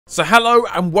So hello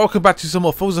and welcome back to some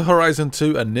more Forza Horizon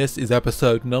 2, and this is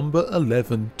episode number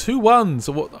 11. 2-1.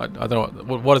 So what? I don't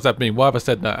know what does that mean. Why have I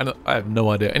said that? I have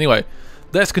no idea. Anyway,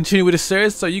 let's continue with this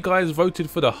series. So you guys voted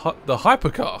for the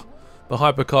hypercar. The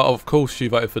hypercar, of course, you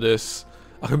voted for this.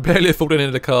 I can barely afford any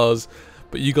of the cars,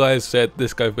 but you guys said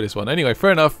let's go for this one. Anyway,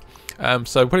 fair enough.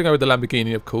 So we're going to go with the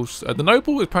Lamborghini, of course. The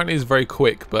Noble apparently is very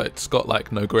quick, but it's got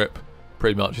like no grip,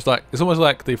 pretty much. It's almost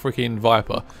like the freaking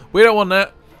Viper. We don't want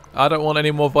that. I don't want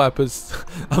any more Vipers.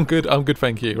 I'm good,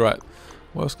 thank you. Right.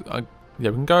 What else?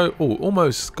 Yeah, we can go. Oh,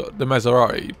 almost got the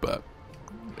Maserati, but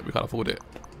we can't afford it.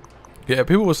 Yeah,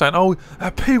 people were saying, oh,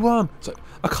 P1. It's like,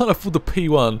 I can't afford the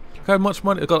P1. Look how much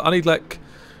money I got. I need like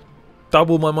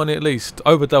double my money at least.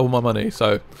 Over double my money.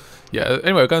 So, yeah.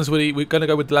 Anyway, we're going to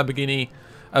go with the Lamborghini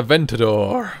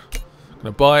Aventador. I'm going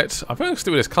to buy it. I'm going to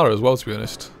stick with this colour as well, to be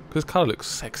honest. Because this colour looks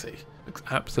sexy. Looks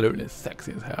absolutely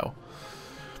sexy as hell.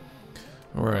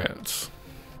 Right,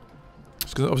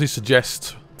 it's going to obviously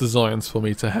suggest designs for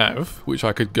me to have, which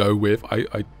I could go with.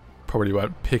 I probably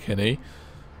won't pick any,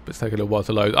 but it's taking a little while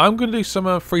to load. I'm going to do some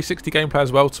 360 gameplay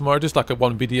as well tomorrow, just like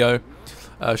one video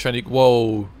showing you.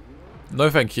 Whoa, no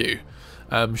thank you.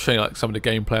 Showing like some of the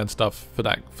gameplay and stuff for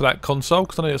that console,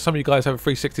 because I know some of you guys have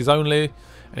 360s only,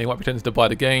 and you might be tempted to buy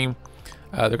the game.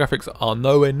 The graphics are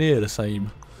nowhere near the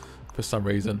same for some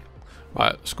reason.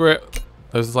 Right, screw it.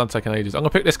 Those designs taking ages. I'm going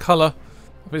to pick this colour.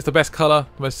 I think it's the best colour,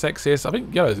 the most sexiest. I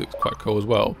think yellow looks quite cool as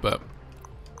well, but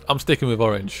I'm sticking with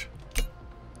orange.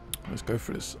 Let's go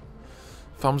for this.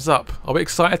 Thumbs up. I'll be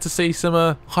excited to see some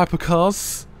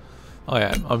hypercars. I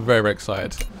am. I'm very, very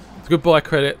excited. It's goodbye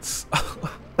credits.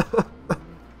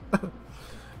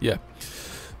 Yeah.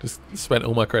 Just spent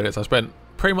all my credits. I spent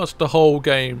pretty much the whole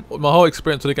game, my whole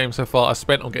experience with the game so far, I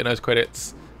spent on getting those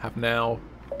credits, have now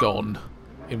gone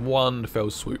in one fell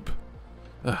swoop.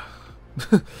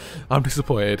 I'm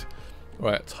disappointed.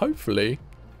 Right, hopefully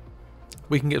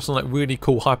we can get some like really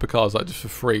cool hypercars like just for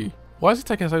free. Why is it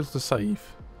taking so long to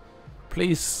save?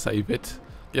 Please save it.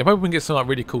 Yeah, maybe we can get some like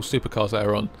really cool supercars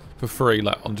later on for free,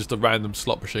 like on just a random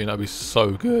slot machine. That'd be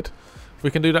so good. If we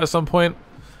can do that at some point,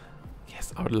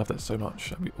 yes, I would love that so much.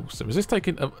 That'd be awesome. Is this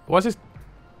taking? Why is this?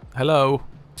 Hello.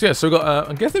 So yeah, so we got.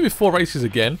 I'm guessing there'll be 4 races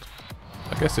again.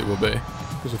 I guess it will be,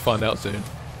 because we'll find out soon.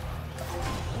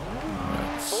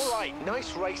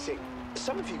 Nice racing.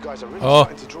 Some of you guys are really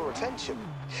starting to draw attention.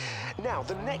 Now,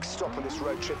 the next stop on this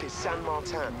road trip is San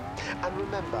Martin. And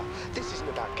remember, this isn't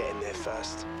about getting there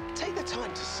first. Take the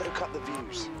time to soak up the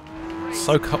views.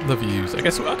 Soak up the views. I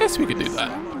guess we could do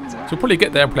that. So we'll probably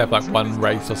get there and play like one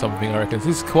race or something, I reckon.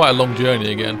 This is quite a long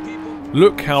journey again.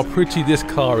 Look how pretty this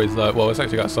car is though. Well, it's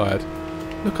actually outside.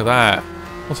 Look at that.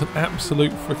 What an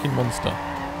absolute freaking monster.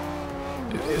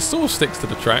 It sort of sticks to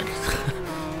the track.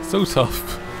 So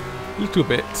tough. A little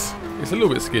bit. It's a little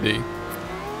bit skiddy.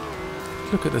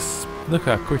 Look at this. Look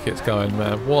how quick it's going,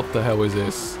 man. What the hell is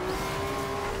this?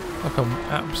 Like an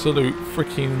absolute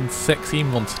freaking sexy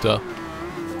monster.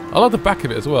 I love the back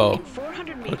of it as well.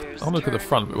 I'll look at the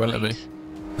front, but it won't let me.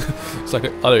 It's like,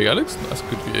 oh, there you go. That's a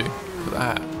good view. Look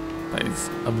at that. That is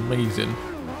amazing.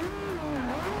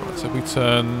 Right, so we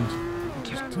turn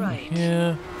just down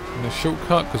here. In a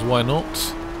shortcut, because why not?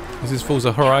 This is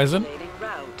Forza Horizon.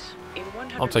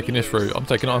 I'm taking this route.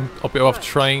 I'll be off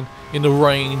train in the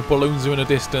rain. Balloons are in the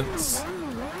distance.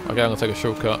 Okay, I'm gonna take a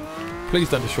shortcut. Please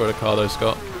don't destroy the car, though,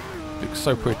 Scott. It looks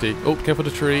so pretty. Oh, careful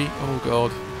the tree. Oh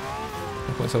god.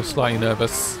 I make myself slightly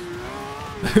nervous.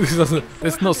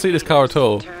 Let's not see this car at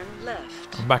all.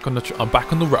 I'm back on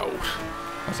the road.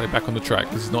 I say back on the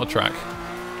track. This is not a track.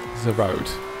 This is a road.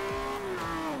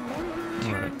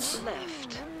 Alright.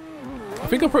 I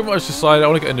think I pretty much decided I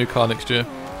want to get a new car next year.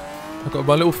 I've got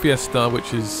my little Fiesta,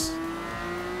 which is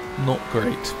not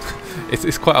great.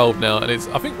 it's quite old now, and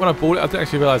I think when I bought it, I didn't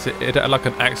actually realise it had like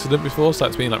an accident before, so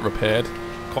it's been like repaired.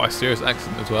 Quite a serious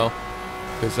accident as well,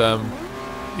 because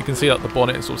you can see that the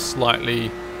bonnet is sort of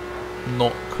slightly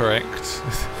not correct.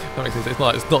 That makes sense.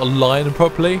 It's not aligned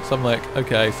properly. So I'm like,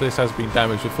 okay, so this has been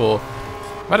damaged before.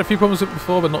 I've had a few problems with it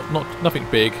before, but nothing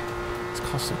big. It's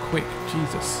cost so quick,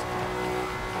 Jesus.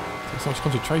 Takes so much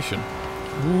concentration.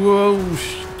 Whoa,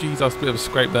 jeez, that's a bit of a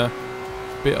scrape there.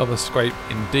 Bit of a scrape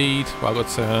indeed. Right, I've got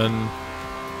to turn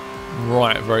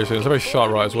right very soon. It's a very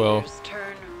sharp right as well.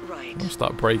 I'll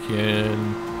start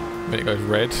braking when it goes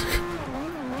red.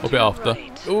 A bit after.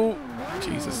 Oh,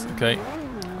 Jesus, okay.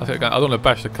 I don't want to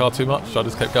bash the car too much, so I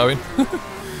just kept going.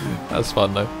 That was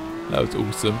fun though. That was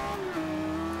awesome.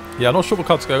 Yeah, I'm not sure what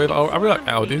car to go with. I really like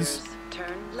Audis.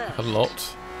 Like a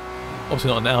lot. Obviously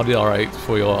not an Audi R8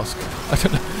 before you ask. I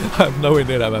don't know. I have nowhere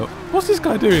near that amount. What's this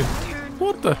guy doing?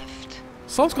 What the?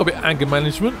 Someone's got a bit of anger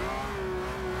management.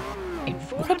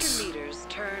 meters,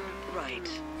 turn right.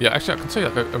 Yeah, actually, I can tell you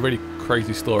like a really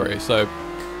crazy story. So,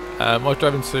 I was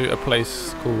driving to a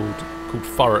place called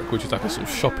Thurrock, which is like a sort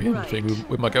of shopping thing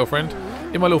with my girlfriend.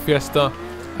 In my little Fiesta,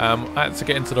 I had to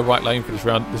get into the right lane for this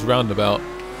roundabout.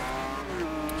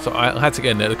 So I had to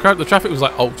get in there. The traffic was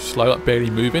like ultra slow, like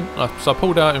barely moving. So I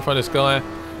pulled out in front of this guy,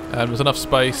 and there was enough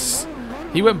space.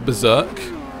 He went berserk,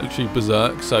 literally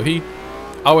berserk. So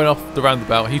I went off the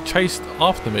roundabout. He chased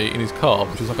after me in his car,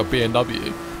 which was like a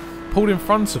BMW. Pulled in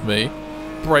front of me,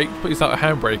 braked, put his like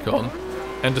handbrake on,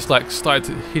 and just like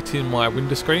started hitting my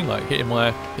window screen, like hitting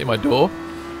my door.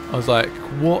 I was like,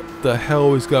 what the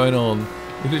hell is going on?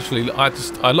 He literally,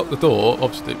 I locked the door,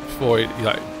 obviously before he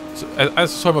like. So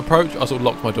as time approached, I sort of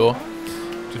locked my door,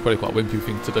 which is probably quite a wimpy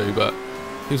thing to do. But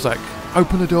he was like,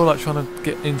 open the door, like trying to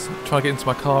get into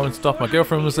my car and stuff. My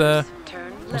girlfriend was there.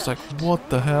 I was like, what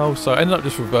the hell? So I ended up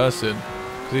just reversing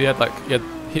because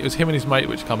it was him and his mate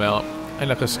which come out, and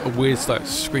like a weird like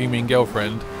screaming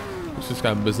girlfriend, which was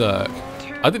going berserk.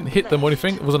 I didn't hit them or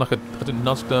anything. It wasn't like I didn't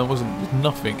nudge them. It was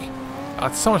nothing. I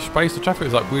had so much space. The traffic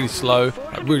was like really slow,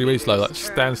 like really slow, like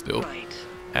standstill.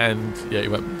 And yeah, he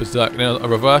went berserk. And then I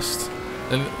reversed,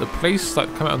 and the police like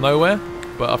come out of nowhere,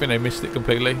 but I think they missed it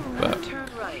completely. But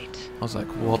I was like,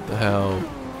 what the hell?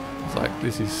 I was like,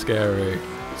 this is scary.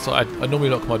 So I normally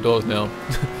lock my doors now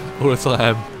all the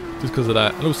time just because of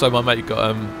that. And also my mate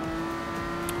got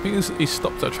I think he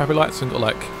stopped at traffic lights and got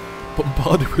like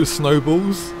bombarded with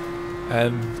snowballs,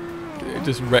 and it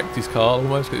just wrecked his car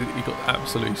almost because he got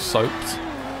absolutely soaked. So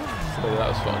yeah, that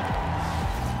was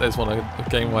fun. There's one of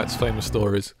GameRiot's famous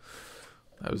stories.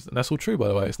 And that's all true, by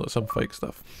the way. It's not some fake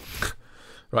stuff.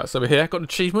 Right, so we're here. Got an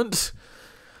achievement.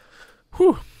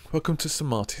 Whew. Welcome to St.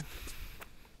 Martin.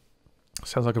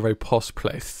 Sounds like a very posh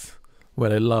place where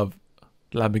they love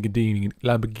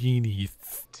Lamborghinis.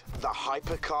 The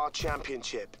HYPERCAR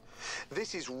Championship.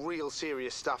 This is real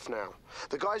serious stuff now.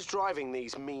 The guys driving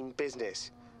these mean business.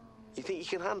 You think you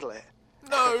can handle it?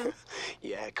 No.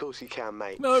 Yeah, of course you can,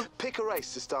 mate. No. Pick a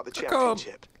race to start the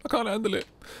championship. I can't handle it.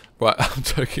 Right, I'm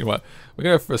joking. Right, we're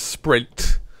going for a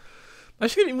sprint. I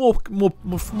should give me more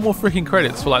freaking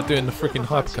credits for like doing the freaking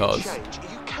hypercars.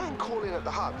 You can call in at the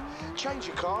hub, change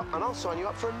your car, and I'll sign you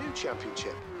up for a new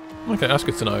championship. Okay, that's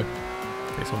good to know.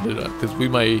 In case I do that, because we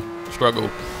may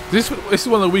struggle. This is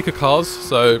one of the weaker cars,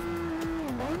 so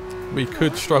we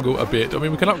could struggle a bit. I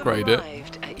mean, we can upgrade it.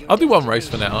 I'll do one race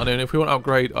for now, and then if we want to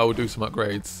upgrade, I will do some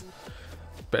upgrades.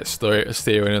 Better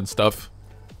steering and stuff.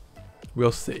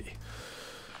 We'll see.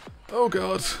 Oh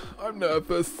god, I'm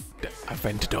nervous.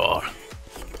 Aventador.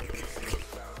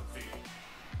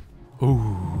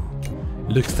 Ooh,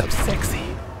 looks so sexy.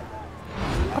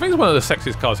 I think it's one of the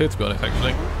sexiest cars here, to be honest.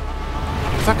 Actually,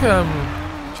 it's like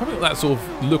trying to that sort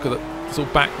of look at the sort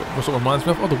of back. What sort of reminds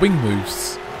me of? Oh, the wing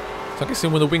moves. So I guess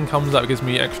when the wing comes up, it gives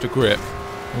me extra grip.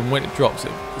 And when it drops,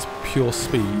 it's pure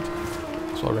speed.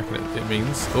 That's what I reckon it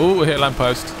means. Oh, we hit a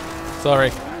lamppost. Sorry.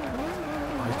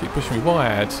 Oh, you keep pushing me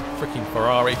wide. Freaking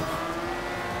Ferrari.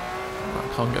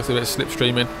 I can't get a bit of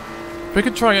slipstreaming. If we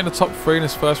could try and get in the top 3 in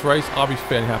this first race, I'll be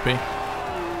fairly happy.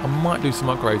 I might do some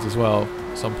upgrades as well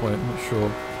at some point. I'm not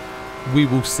sure. We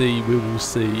will see. We will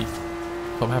see.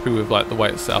 I'm happy with like the way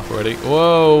it's set up already.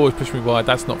 Whoa, it's pushing me wide.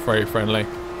 That's not very friendly.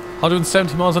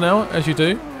 170 miles an hour, as you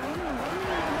do.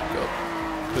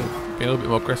 Be a little bit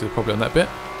more aggressive probably on that bit.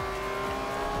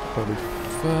 Probably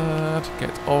third.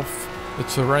 Get off the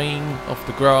terrain, off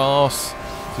the grass.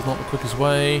 This is not the quickest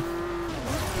way.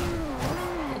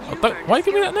 Why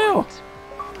give me that now?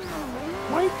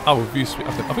 Why? Oh, review speed.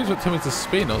 I think it's what told me to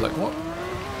spin. I was like, what?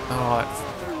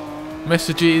 Oh,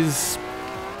 messages,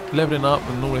 leveling up,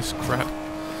 and all this crap.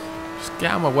 Just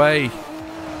get out of my way.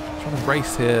 I'm trying to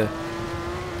race here.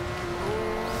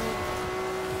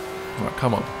 Right,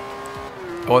 come on.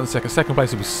 I want second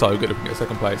place would be so good if we get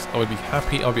second place. I would be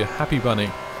happy. I'll be a happy bunny.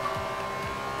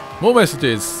 More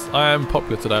messages. I am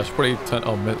popular today. I should probably turn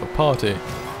on a party.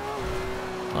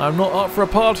 I'm not up for a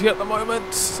party at the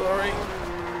moment. Sorry.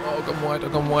 Oh, I've gone wide.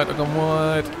 I've gone wide. I've gone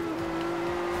wide.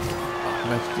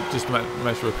 Oh, just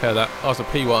managed to repair that. Oh, it's a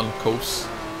P1, of course.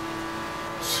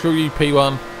 Screw you,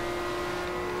 P1.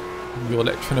 Your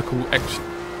electronical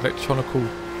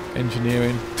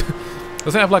engineering.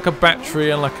 Does it have like a battery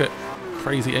and like a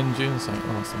crazy engine? So,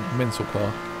 oh, it's a mental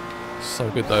car. So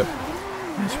good though.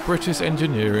 It's British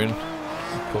engineering,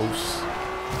 of course.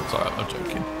 Sorry, I'm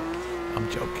joking. I'm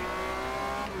joking.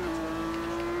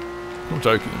 I'm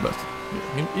joking, but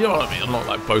you know what I mean. I'm not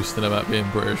like boasting about being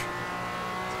British.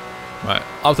 Right,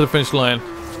 up to the finish line.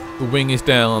 The wing is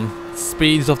down.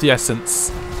 Speed is of the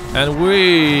essence, and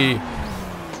we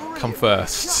come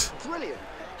first.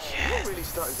 Yes.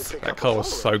 That car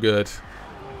was so good.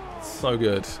 so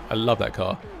good. I love that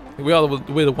car.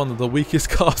 We're one of the weakest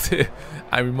cars here,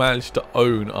 and we managed to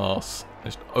own arse.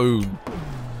 Just own.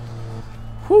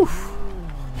 Whew.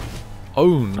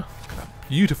 Own.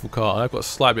 Beautiful car. I've got a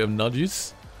slight bit of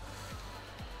nudges.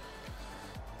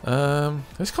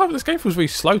 This game feels really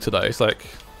slow today. It's like,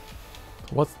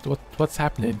 what's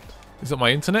happening? Is it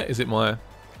my internet? Is it the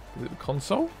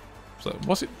console? So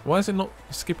why is it not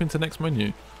skipping to next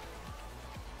menu?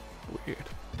 Weird.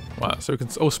 Right, so we can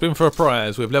spin for a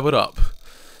prize. We've leveled up.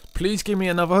 Please give me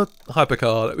another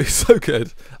hypercar. That'd be so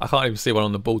good. I can't even see one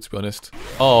on the board, to be honest.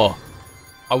 Oh,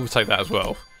 I will take that as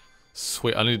well.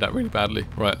 Sweet, I need that really badly.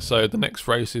 Right, so the next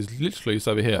race is literally just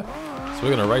over here. So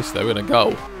we're going to race there. We're going to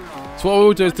go. So what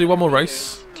we'll do is do one more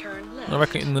race. And I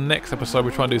reckon in the next episode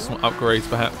we'll try and do some upgrades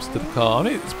perhaps to the car. I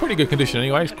mean, it's pretty good condition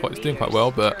anyway. It's doing quite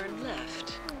well, but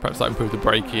perhaps like improve the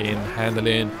braking,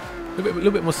 handling, a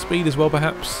little bit more speed as well,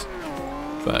 perhaps.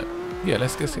 But yeah,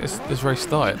 let's get this race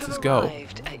started. Let's go.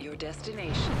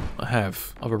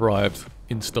 I've arrived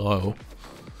in style.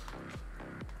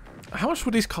 How much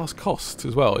would these cars cost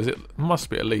as well? Must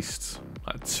be at least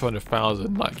like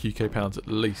 200,000 like UK pounds at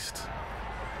least,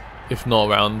 if not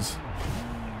around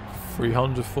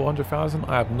 300, 400,000.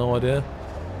 I have no idea.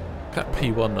 That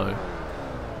P1 though.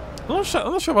 I'm not sure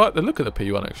if I like the look of the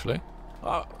P1 actually.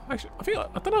 Actually,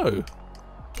 I don't know.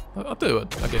 I do,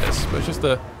 I guess, but it's just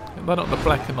they're not the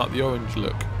black and like the orange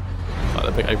look, like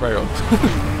the big Averons.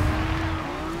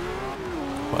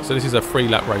 Right, so this is a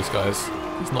 3-lap race, guys.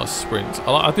 It's not a sprint.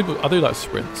 I do like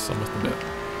sprints, I must admit.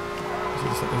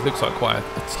 It looks like quite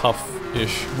a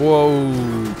tough-ish,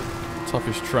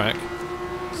 toughish track.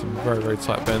 Some very, very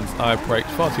tight bends. I braked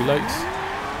far too late.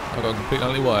 I got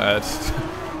completely wired.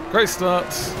 Great start.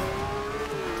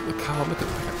 The car, look at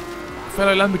that.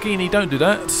 Fellow Lamborghini, don't do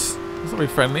that. It's not very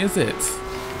friendly, is it?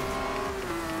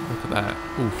 Look at that.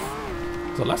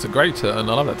 Oof. So that's a great turn.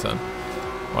 I love that turn.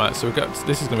 Right, so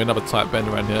this is going to be another tight bend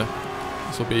around here.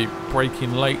 This will be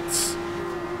braking late.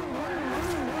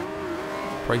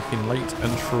 Braking late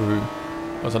and true.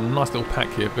 There's a nice little pack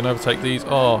here. We're going to overtake these.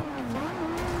 Oh,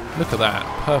 look at that.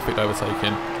 Perfect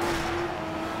overtaking.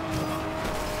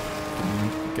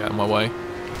 Get out of my way.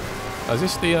 Is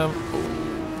this the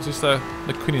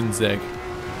Koenigsegg?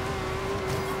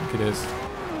 I think it is.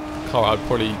 Car I'd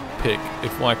probably pick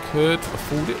if I could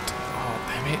afford it. Oh,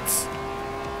 damn it.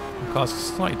 My car's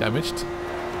slightly damaged.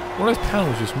 One of those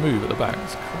panels just move at the back.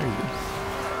 It's crazy.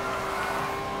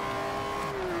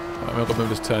 Right, I've got to move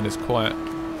this turn. It's quite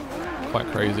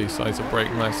crazy. So I need to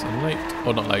brake nice and late.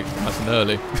 Oh, not late. Nice and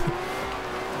early.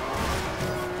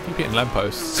 Keep hitting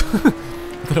lampposts. I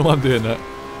don't know why I'm doing that.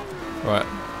 Right,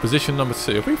 position number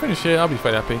 2. If we finish here, I'll be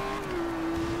very happy.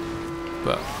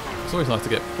 But it's always nice to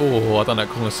get... Oh, I've done that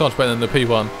corner so much better than the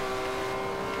P1.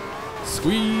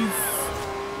 Squeeze.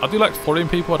 I do like following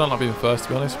people. I don't like being first, to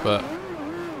be honest, but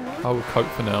I will cope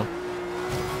for now.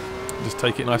 Just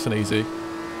take it nice and easy.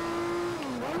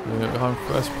 Behind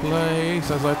first place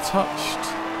as I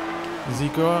touched the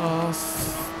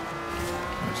grass.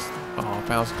 Oh,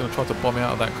 I was going to try to bomb me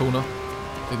out of that corner.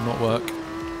 Did not work.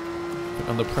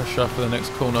 Under pressure for the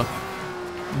next corner.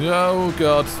 Oh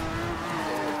god.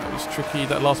 That was tricky.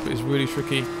 That last bit is really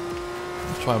tricky.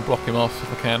 I'll try and block him off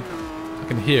if I can. I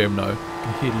can hear him though. I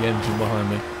can hear the engine behind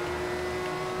me.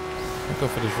 I'll go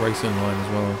for this racing line as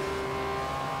well.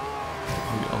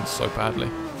 I get on so badly.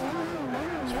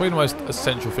 It's probably the most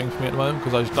essential thing for me at the moment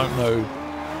because I just don't know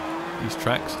these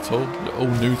tracks at all. They're all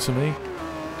new to me.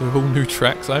 They're all new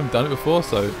tracks. I haven't done it before,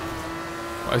 so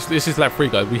right, this is lap 3,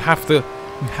 guys. We have to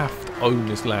own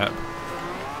this lap.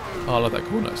 Oh, I love that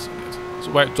corner. It's so good.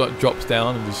 So where it drops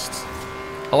down and just...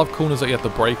 I love corners that you have to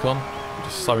brake on. They're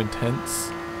just so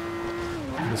intense.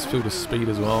 And just feel the speed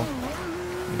as well.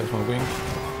 There's my wing.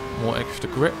 More extra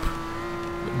grip.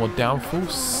 A bit more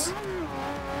downforce. A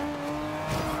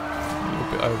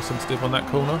little bit oversensitive on that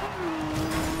corner.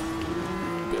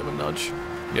 Bit of a nudge.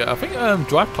 Yeah, I think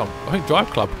Drive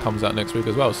Club comes out next week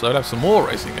as well, so they'll have some more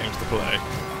racing games to play.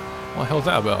 What the hell's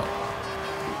that about?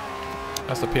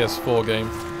 That's the PS4 game.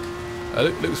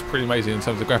 It looks pretty amazing in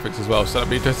terms of graphics as well, so that'd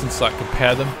be interesting to like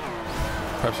compare them.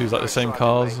 Perhaps use like the same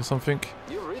cars or something.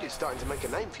 You're really starting to make a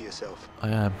name for yourself. I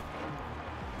am.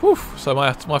 Whew. So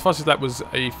my fastest lap was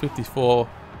a 54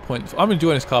 point. I'm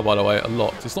enjoying this car, by the way, a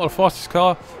lot. It's not the fastest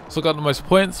car, it's not got the most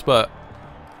points, but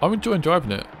I'm enjoying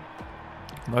driving it.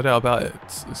 No doubt about it.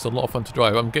 It's a lot of fun to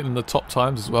drive. I'm getting the top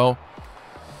times as well.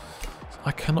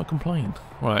 I cannot complain.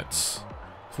 Right,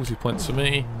 40 points for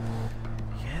me.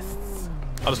 Yes.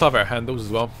 I just love our handles as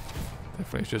well.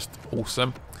 Definitely just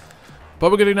awesome. But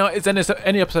we're going to do now is end this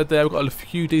any episode there. We've got a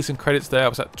few decent credits there. I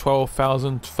was at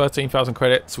 12,000, 13,000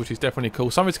 credits, which is definitely cool.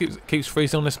 Something keeps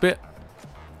freezing on this bit.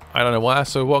 I don't know why.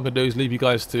 So what I'm going to do is leave you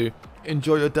guys to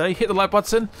enjoy your day. Hit the like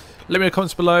button. Let me know in the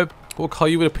comments below what car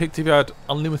you would have picked if you had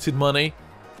unlimited money.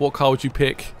 What car would you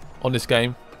pick on this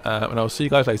game? And I'll see you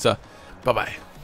guys later. Bye bye.